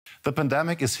The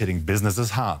pandemic is hitting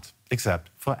businesses hard, except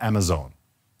for Amazon.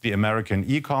 The American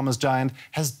e-commerce giant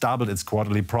has doubled its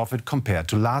quarterly profit compared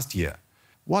to last year.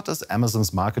 What does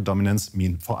Amazon's market dominance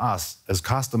mean for us as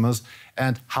customers,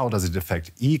 and how does it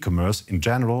affect e-commerce in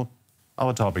general?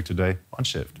 Our topic today on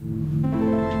Shift.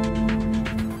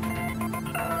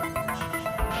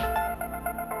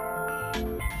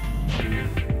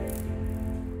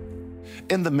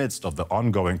 In the midst of the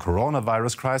ongoing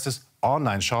coronavirus crisis,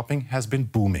 online shopping has been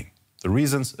booming. The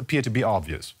reasons appear to be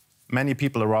obvious. Many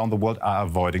people around the world are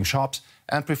avoiding shops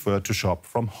and prefer to shop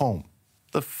from home.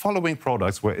 The following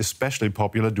products were especially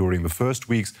popular during the first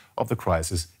weeks of the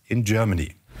crisis in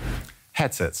Germany.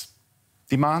 Headsets.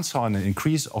 Demand saw an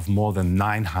increase of more than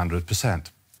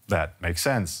 900%. That makes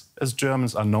sense, as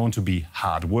Germans are known to be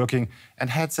hard-working and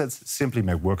headsets simply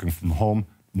make working from home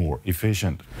more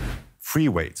efficient. Free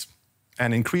weights.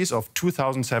 An increase of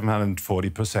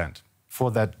 2,740%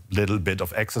 for that little bit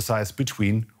of exercise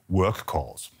between work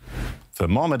calls.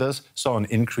 Thermometers saw an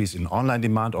increase in online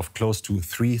demand of close to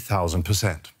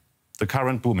 3,000%. The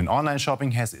current boom in online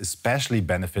shopping has especially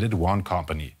benefited one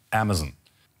company, Amazon.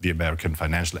 The American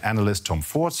financial analyst Tom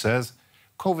Ford says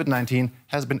COVID-19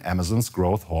 has been Amazon's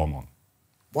growth hormone.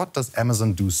 What does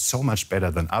Amazon do so much better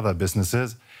than other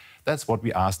businesses? That's what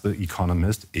we asked the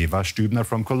economist Eva Stübner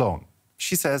from Cologne.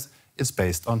 She says it's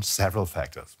based on several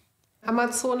factors.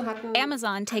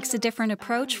 Amazon takes a different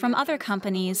approach from other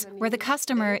companies, where the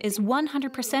customer is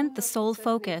 100% the sole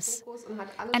focus.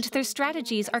 And their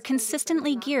strategies are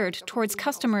consistently geared towards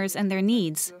customers and their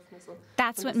needs.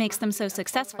 That's what makes them so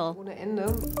successful.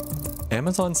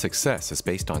 Amazon's success is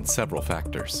based on several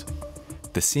factors.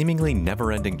 The seemingly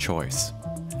never-ending choice.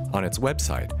 On its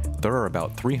website, there are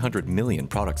about 300 million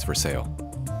products for sale.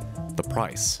 The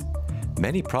price.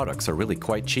 Many products are really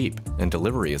quite cheap, and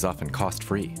delivery is often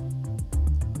cost-free.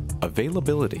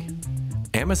 Availability.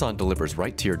 Amazon delivers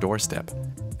right to your doorstep,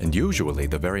 and usually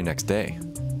the very next day.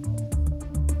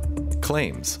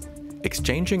 Claims.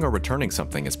 Exchanging or returning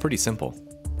something is pretty simple.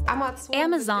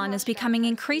 Amazon is becoming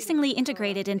increasingly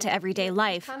integrated into everyday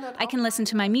life. I can listen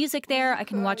to my music there, I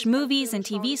can watch movies and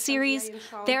TV series.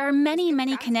 There are many,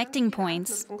 many connecting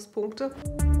points.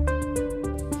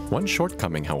 One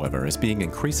shortcoming, however, is being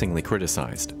increasingly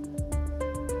criticized.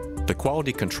 The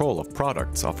quality control of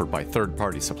products offered by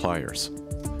third-party suppliers.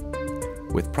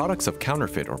 With products of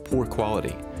counterfeit or poor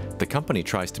quality, the company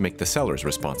tries to make the sellers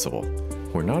responsible,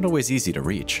 who are not always easy to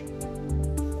reach.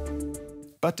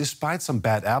 But despite some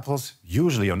bad apples,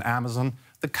 usually on Amazon,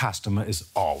 the customer is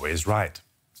always right.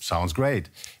 Sounds great,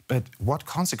 but what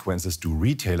consequences do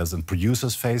retailers and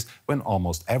producers face when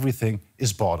almost everything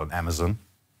is bought on Amazon?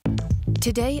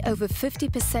 Today, over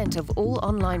 50% of all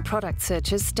online product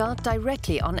searches start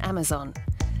directly on Amazon.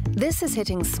 This is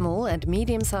hitting small and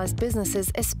medium-sized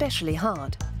businesses especially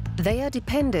hard. They are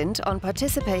dependent on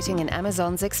participating in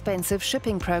Amazon's expensive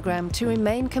shipping program to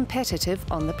remain competitive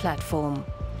on the platform.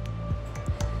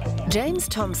 James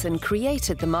Thompson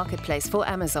created the marketplace for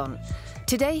Amazon.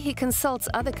 Today, he consults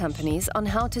other companies on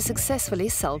how to successfully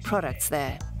sell products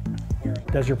there.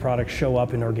 Does your product show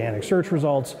up in organic search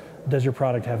results? Does your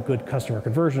product have good customer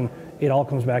conversion? It all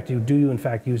comes back to, do you in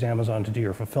fact use Amazon to do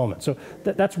your fulfillment? So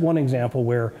that's one example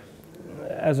where,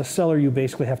 as a seller, you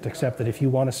basically have to accept that if you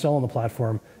want to sell on the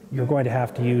platform, you're going to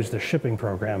have to use the shipping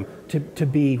program to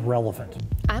be relevant.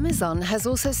 Amazon has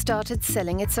also started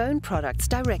selling its own products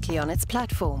directly on its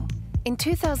platform. In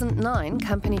 2009,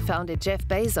 company founder Jeff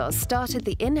Bezos started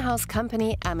the in-house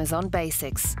company Amazon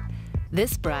Basics.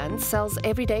 This brand sells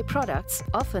everyday products,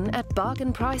 often at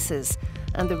bargain prices,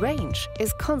 and the range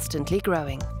is constantly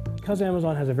growing. Because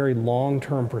Amazon has a very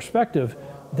long-term perspective,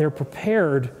 they're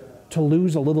prepared to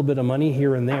lose a little bit of money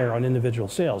here and there on individual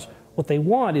sales. What they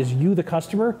want is you, the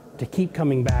customer, to keep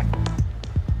coming back.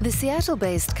 The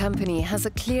Seattle-based company has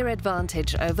a clear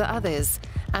advantage over others.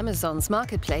 Amazon's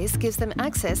marketplace gives them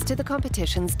access to the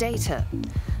competition's data.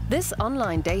 This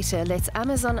online data lets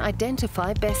Amazon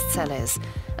identify bestsellers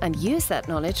and use that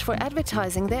knowledge for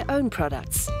advertising their own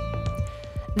products.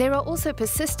 There are also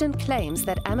persistent claims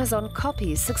that Amazon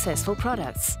copies successful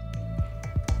products.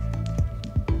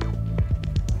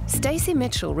 Stacey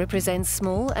Mitchell represents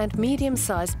small and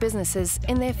medium-sized businesses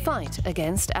in their fight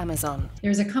against Amazon.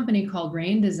 There's a company called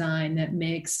Rain Design that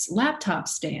makes laptop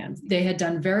stands. They had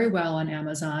done very well on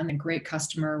Amazon and great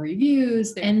customer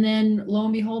reviews. And then lo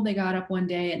and behold, they got up one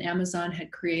day and Amazon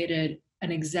had created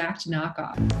an exact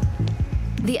knockoff.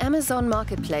 The Amazon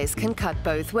marketplace can cut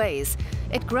both ways.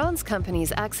 It grants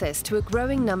companies access to a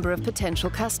growing number of potential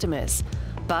customers,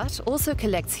 but also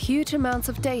collects huge amounts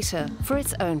of data for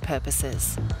its own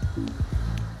purposes.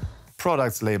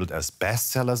 Products labeled as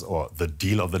bestsellers or the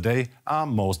deal of the day are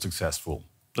most successful.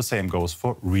 The same goes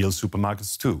for real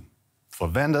supermarkets too. For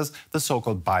vendors, the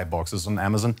so-called buy boxes on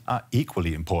Amazon are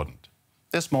equally important.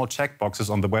 They're small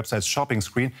checkboxes on the website's shopping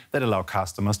screen that allow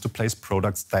customers to place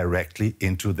products directly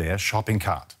into their shopping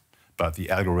cart. But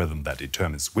the algorithm that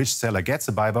determines which seller gets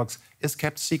a buy box is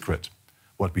kept secret.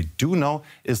 What we do know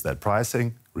is that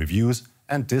pricing, reviews,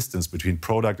 and distance between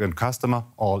product and customer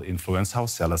all influence how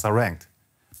sellers are ranked.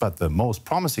 But the most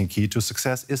promising key to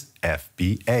success is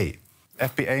FBA.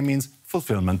 FBA means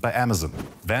Fulfillment by Amazon.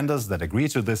 Vendors that agree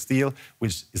to this deal,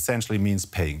 which essentially means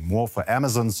paying more for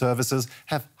Amazon services,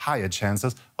 have higher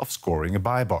chances of scoring a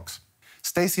buy box.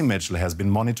 Stacey Mitchell has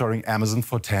been monitoring Amazon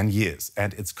for 10 years,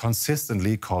 and it's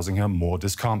consistently causing her more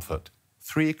discomfort.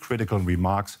 3 critical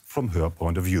remarks from her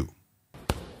point of view.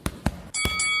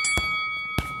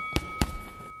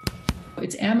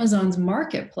 It's Amazon's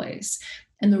marketplace,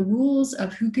 and the rules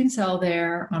of who can sell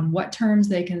there, on what terms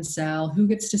they can sell, who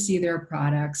gets to see their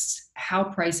products, how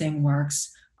pricing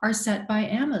works, are set by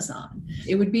Amazon.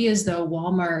 It would be as though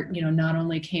Walmart, not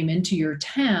only came into your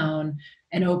town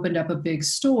and opened up a big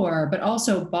store, but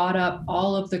also bought up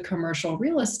all of the commercial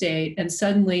real estate, and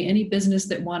suddenly any business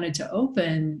that wanted to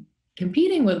open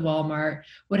competing with Walmart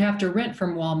would have to rent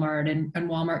from Walmart, and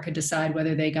Walmart could decide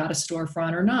whether they got a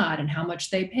storefront or not and how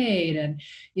much they paid. And,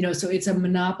 so it's a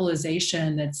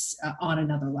monopolization that's on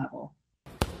another level.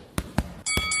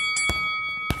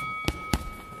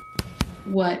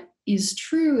 What is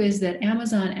true is that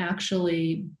Amazon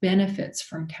actually benefits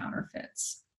from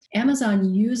counterfeits.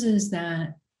 Amazon uses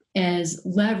that as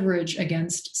leverage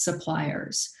against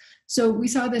suppliers. So we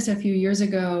saw this a few years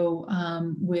ago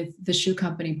with the shoe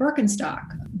company Birkenstock.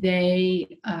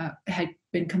 They had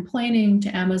been complaining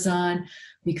to Amazon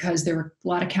because there were a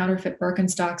lot of counterfeit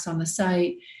Birkenstocks on the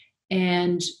site,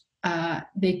 and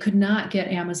they could not get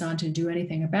Amazon to do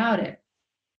anything about it.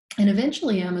 And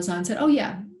eventually Amazon said, oh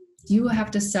yeah, you have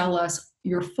to sell us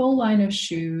your full line of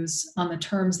shoes on the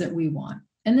terms that we want,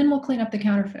 and then we'll clean up the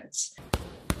counterfeits.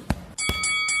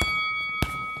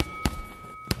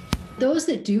 Those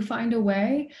that do find a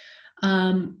way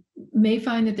may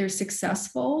find that they're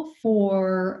successful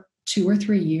for 2 or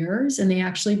 3 years, and they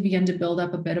actually begin to build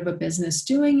up a bit of a business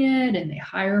doing it, and they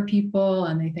hire people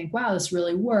and they think, wow, this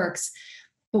really works.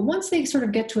 But once they sort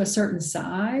of get to a certain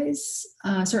size,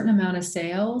 a certain amount of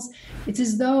sales, it's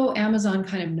as though Amazon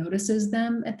kind of notices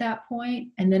them at that point,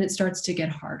 and then it starts to get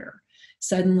harder.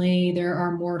 Suddenly there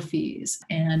are more fees,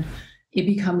 and it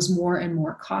becomes more and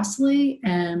more costly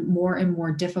and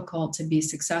more difficult to be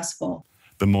successful.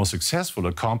 The more successful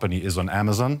a company is on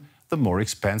Amazon, the more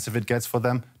expensive it gets for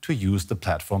them to use the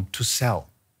platform to sell.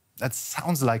 That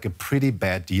sounds like a pretty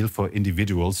bad deal for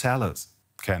individual sellers.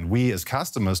 Can we as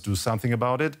customers do something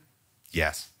about it?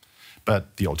 Yes.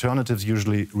 But the alternatives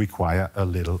usually require a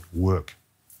little work.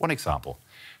 One example,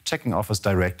 checking offers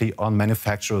directly on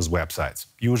manufacturers' websites.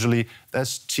 Usually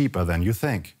that's cheaper than you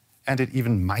think, and it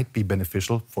even might be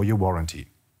beneficial for your warranty.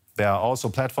 There are also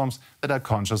platforms that are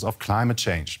conscious of climate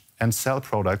change and sell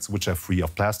products which are free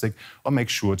of plastic or make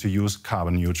sure to use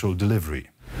carbon-neutral delivery.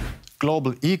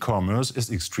 Global e-commerce is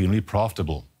extremely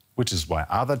profitable, which is why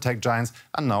other tech giants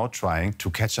are now trying to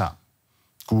catch up.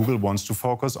 Google wants to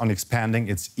focus on expanding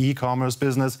its e-commerce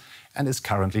business and is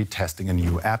currently testing a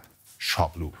new app,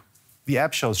 ShopLoop. The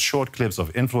app shows short clips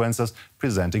of influencers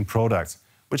presenting products,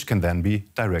 which can then be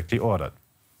directly ordered.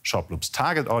 ShopLoop's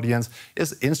target audience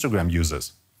is Instagram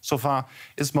users. So far,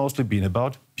 it's mostly been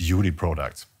about beauty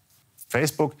products.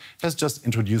 Facebook has just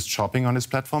introduced shopping on its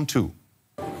platform too.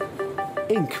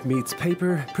 Ink meets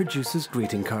paper produces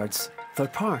greeting cards. They're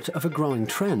part of a growing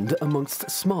trend amongst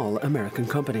small American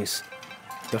companies.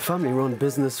 The family-run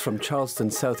business from Charleston,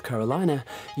 South Carolina,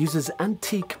 uses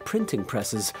antique printing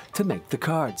presses to make the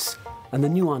cards, and the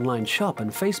new online shop on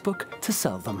Facebook to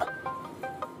sell them.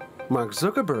 Mark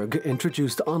Zuckerberg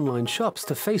introduced online shops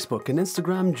to Facebook and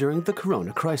Instagram during the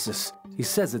corona crisis. He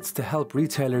says it's to help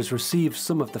retailers receive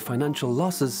some of the financial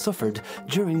losses suffered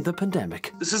during the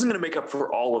pandemic. This isn't going to make up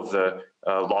for all of the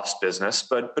lost business,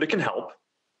 but it can help.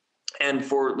 And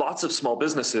for lots of small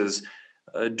businesses,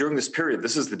 during this period,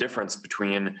 this is the difference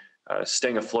between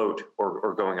staying afloat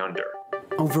or going under.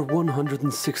 Over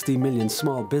 160 million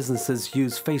small businesses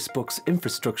use Facebook's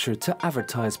infrastructure to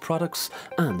advertise products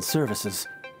and services.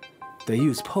 They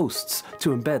use posts to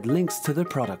embed links to their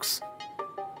products.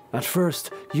 At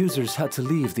first, users had to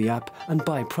leave the app and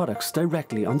buy products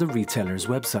directly on the retailers'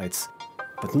 websites.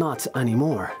 But not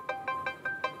anymore.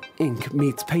 Ink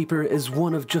Meets Paper is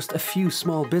one of just a few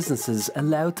small businesses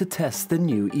allowed to test the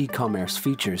new e-commerce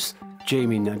features.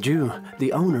 Jamie Naju,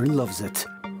 the owner, loves it.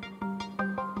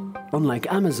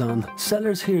 Unlike Amazon,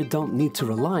 sellers here don't need to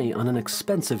rely on an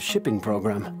expensive shipping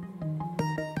program.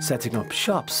 Setting up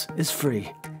shops is free.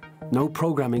 No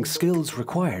programming skills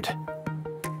required.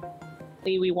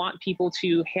 We want people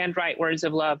to handwrite words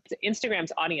of love.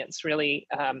 Instagram's audience really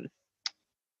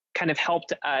kind of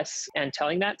helped us in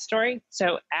telling that story.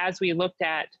 So as we looked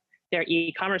at their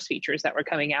e-commerce features that were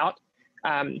coming out,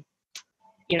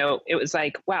 you know, it was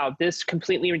like, wow, this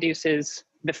completely reduces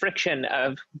the friction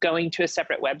of going to a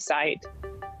separate website.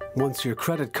 Once your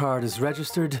credit card is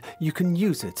registered, you can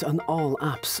use it on all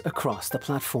apps across the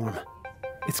platform.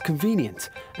 It's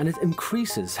convenient, and it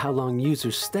increases how long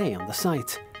users stay on the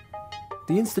site.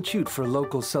 The Institute for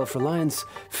Local Self-Reliance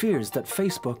fears that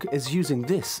Facebook is using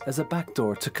this as a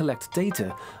backdoor to collect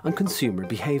data on consumer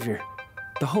behavior.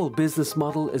 The whole business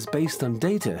model is based on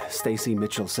data, Stacey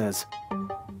Mitchell says.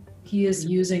 He is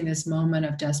using this moment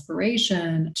of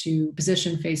desperation to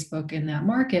position Facebook in that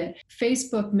market.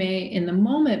 Facebook may, in the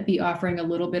moment, be offering a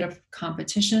little bit of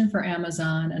competition for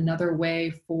Amazon, another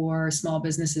way for small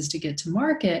businesses to get to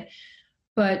market.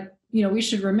 But you know, we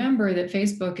should remember that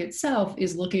Facebook itself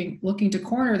is looking to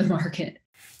corner the market.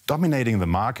 Dominating the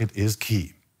market is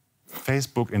key.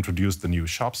 Facebook introduced the new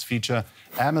Shops feature,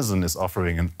 Amazon is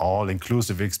offering an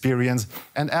all-inclusive experience,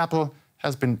 and Apple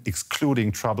has been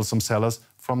excluding troublesome sellers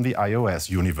from the iOS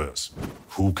universe.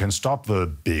 Who can stop the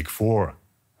Big Four?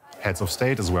 Heads of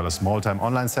state as well as small-time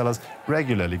online sellers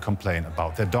regularly complain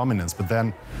about their dominance, but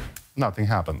then nothing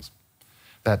happens.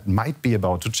 That might be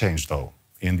about to change, though.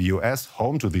 In the US,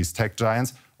 home to these tech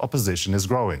giants, opposition is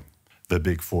growing. The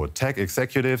Big Four tech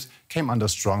executives came under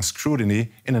strong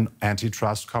scrutiny in an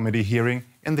antitrust committee hearing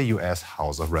in the US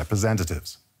House of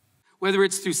Representatives. Whether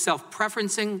it's through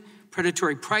self-preferencing,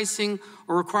 predatory pricing,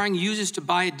 or requiring users to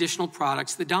buy additional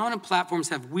products, the dominant platforms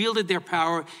have wielded their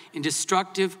power in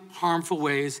destructive, harmful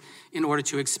ways in order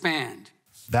to expand.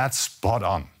 That's spot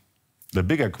on. The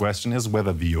bigger question is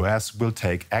whether the US will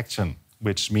take action,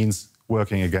 which means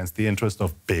working against the interest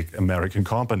of big American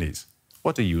companies.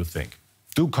 What do you think?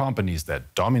 Do companies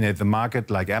that dominate the market,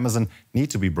 like Amazon, need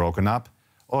to be broken up?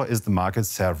 Or is the market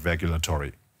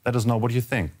self-regulatory? Let us know what you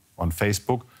think on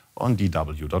Facebook or on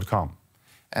dw.com.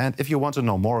 And if you want to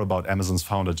know more about Amazon's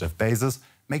founder, Jeff Bezos,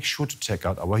 make sure to check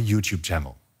out our YouTube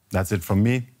channel. That's it from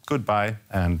me. Goodbye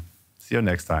and see you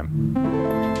next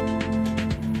time.